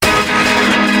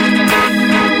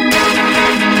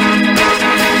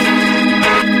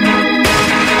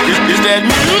that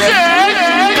music.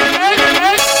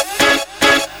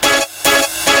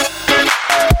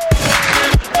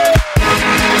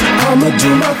 I'ma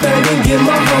do my thing and get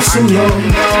my hustle on.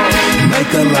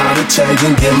 Make a lot of change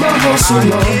and get my hustle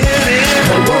on.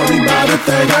 Don't worry about a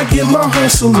thing, I get my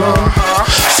hustle on.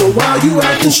 So while you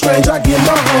acting strange, I get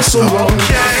my hustle on.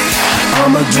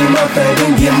 I'ma do my thing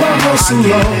and get my hustle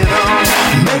on.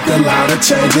 Make a lot of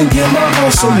change and get my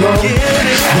hustle on.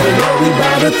 Don't worry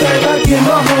about a thing, I get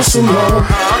my hustle on.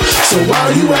 So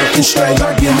while you acting strange,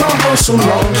 I get my hustle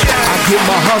on. I get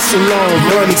my hustle on,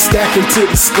 money stacking to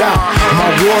the sky. My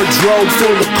wardrobe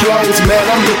full of clothes, man,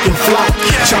 I'm looking fly.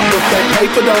 Chop up that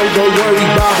paper, don't worry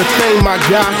about a thing, my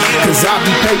guy. Cause I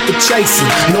be paper chasing,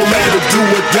 no matter do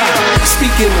or die.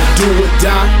 Speaking of do or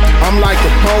die, I'm like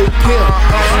a pole pimp.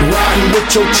 Riding with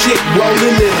your chick,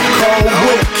 rolling in a cold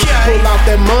whip. Pull out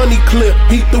that money clip,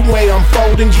 peep the way I'm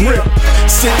folding grip.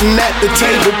 Sitting at the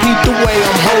table, peep the way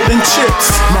I'm holding chips.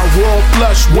 My world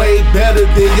flush way better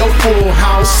than your full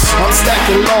house. I'm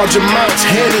stacking large amounts,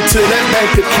 headed to that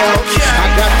bank account. I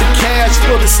got the cash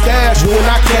for the stash when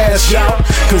I cash out.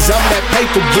 Cause I'm that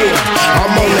paper boy,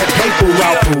 I'm on that paper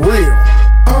route for real.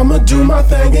 I'ma do my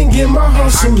thing and get my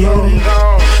hustle on.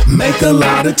 Make a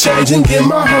lot of change and get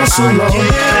my hustle on.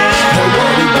 Don't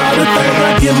worry about a thing,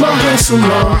 I get my hustle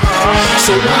on.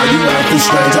 So while you acting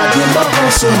strange, I get my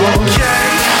hustle on.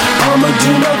 I'ma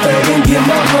do my thing and get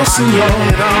my hustle on.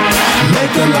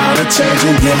 Make a lot of change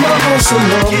and get my hustle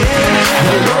on.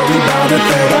 Don't worry about a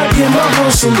thing, I get my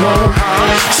hustle on.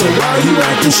 So while you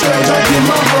acting strange, I get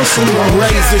my hustle on.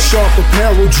 Razor sharp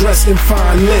apparel, dressed in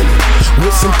fine linen,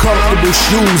 with some comfortable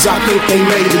shoes, I think they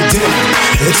made a dinner.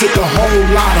 It took a whole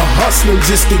lot of hustling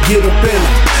just to get up in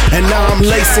it. And now I'm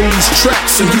lacing these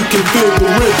tracks so you can feel the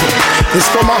rhythm. It's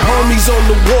for my homies on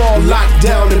the wall, locked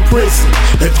down in prison.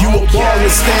 If you a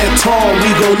baller, stand tall, we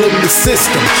gon' end the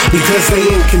system. Because they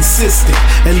inconsistent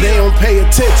and they don't pay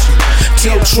attention.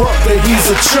 Tell Trump that he's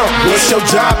a chump, what's your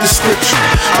job description?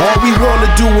 All we wanna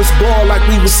do is ball like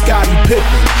we was Scottie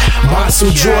Pippen. Buy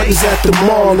some Jordans at the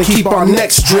mall and keep our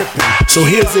necks dripping. So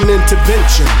here's an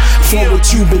intervention for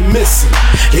what you've been missing.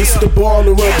 It's the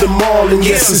baller of the mall, and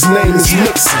yes, his name is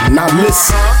Mixon. Now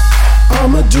listen,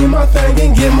 I'ma do my thing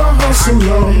and get my hustle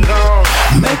on.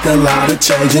 Make a lot of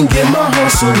change and get my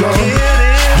hustle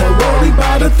on. Don't worry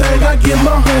about a thing, I get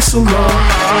my hustle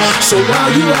on. So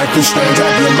while you acting strange, I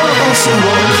get my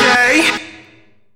hustle on.